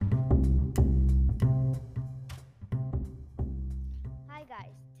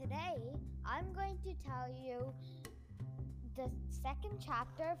tell you the second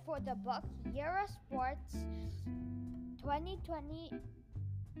chapter for the book Year of Sports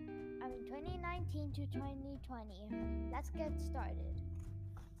 2019 to 2020. Let's get started.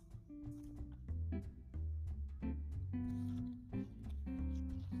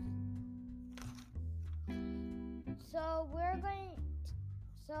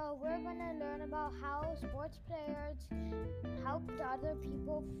 So we're going to learn about how sports players helped other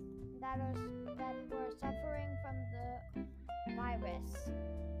people that were suffering from the virus.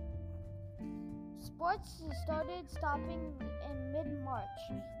 Sports started stopping in mid-March.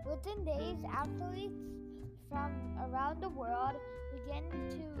 Within days, athletes from around the world began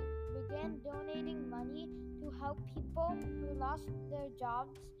donating money to help people who lost their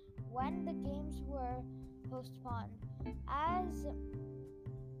jobs when the games were postponed. As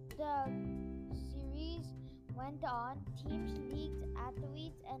the series went on, teams, leagues,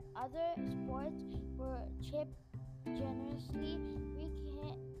 athletes, and other sports were chipped generously. We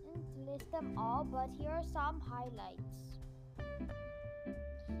can't list them all, but here are some highlights.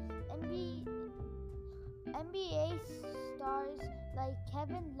 NBA stars like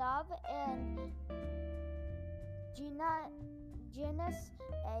Kevin Love and Giannis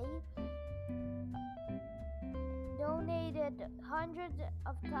donated hundreds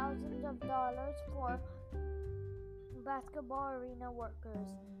of thousands of dollars for basketball arena workers.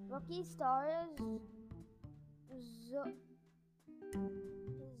 Rookie stars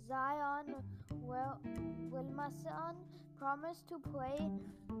Zion Williamson promised to pay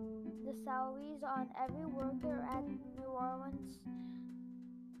the salaries on every worker at New Orleans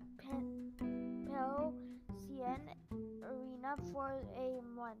Pelican Arena for a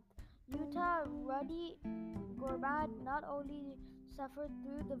month. Utah Rudy Gobert not only suffered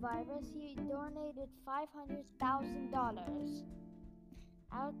through the virus, he donated $500,000.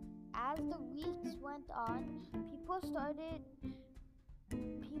 As the weeks went on, people started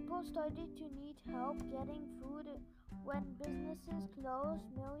to need help getting food. When businesses closed,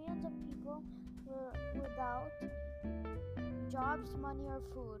 millions of people were without jobs, money, or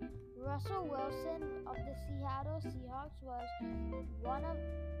food. Russell Wilson of the Seattle Seahawks was one of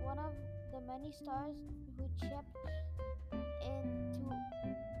the many stars who chipped in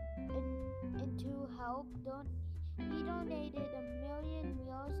to help. He donated 1 million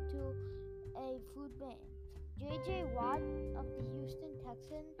meals to a food bank. J.J. Watt of the Houston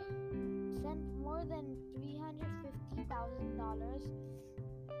Texans sent more than $350,000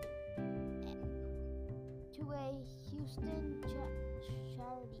 to a Houston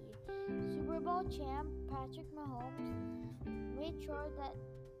charity. Super Bowl champ Patrick Mahomes made sure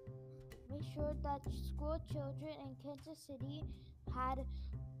that school children in Kansas City had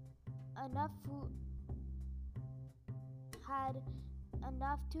enough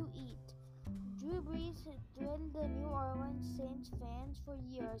to eat. Drew Brees thrilled the New Orleans Saints fans for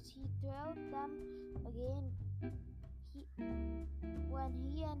years. He thrilled them again when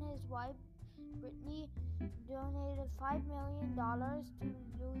he and his wife Brittany donated $5 million to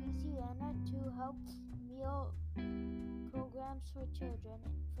Louisiana to help meal programs for children,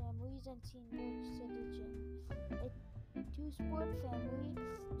 families, and senior citizens. A two-sport family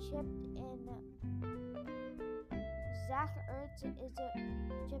chipped in. Zach Ertz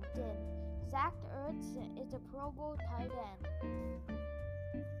chipped in. Zach Ertz is a Pro Bowl tight end.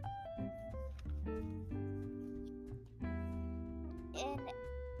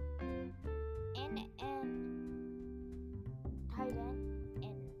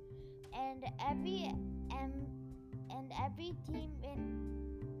 And every team in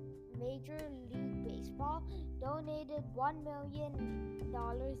Major League Baseball donated $1 million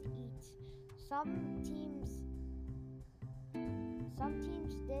each. Some teams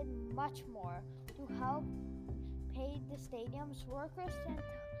did much more to help pay the stadiums workers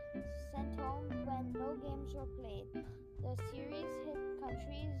sent home when no games were played. The series hit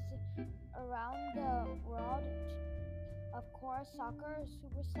countries around the world. Of course, soccer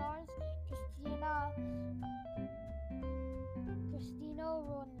superstars Cristiano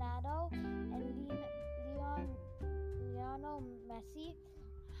Ronaldo and Lionel Messi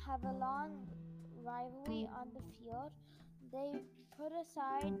have a long rivalry on the field. They put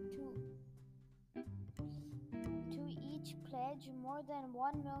aside to each pledge more than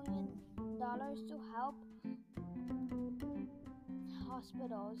 $1 million to help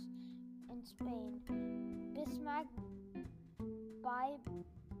hospitals in Spain. Bismack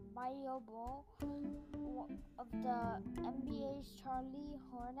Biyombo of the NBA's Charlie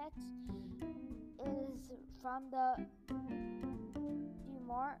Hornets is from the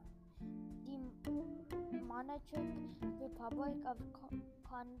Democratic Republic of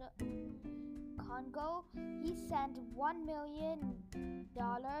Congo. He sent $1 million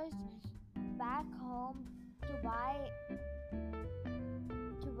back home to buy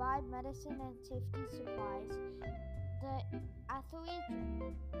medicine and safety supplies. The athlete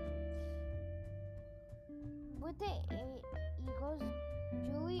with the Eagles,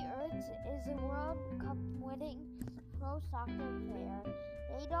 Julie Ertz, is a World Cup winning pro soccer player.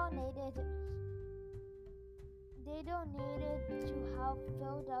 They donated to help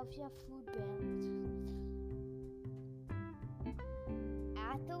Philadelphia food banks.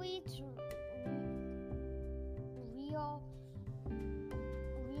 Athletes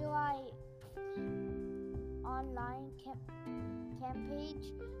realize online campaign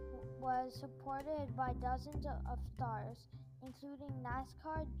was supported by dozens of stars, including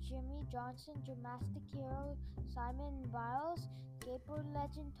NASCAR Jimmy Johnson, gymnastic hero Simon Biles, skateboard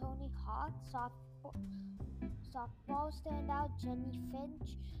legend Tony Hawk, softball standout Jenny Finch,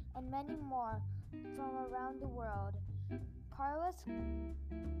 and many more from around the world. Carlos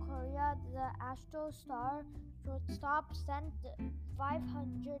Correa, the Astros star shortstop, sent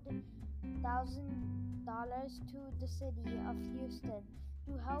 $500,000 to the city of Houston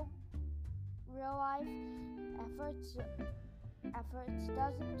to help real-life efforts.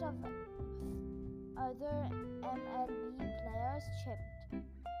 Dozens of other MLB players chipped.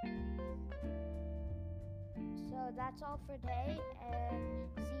 So that's all for today, and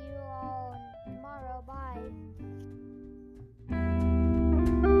see you all tomorrow. Bye.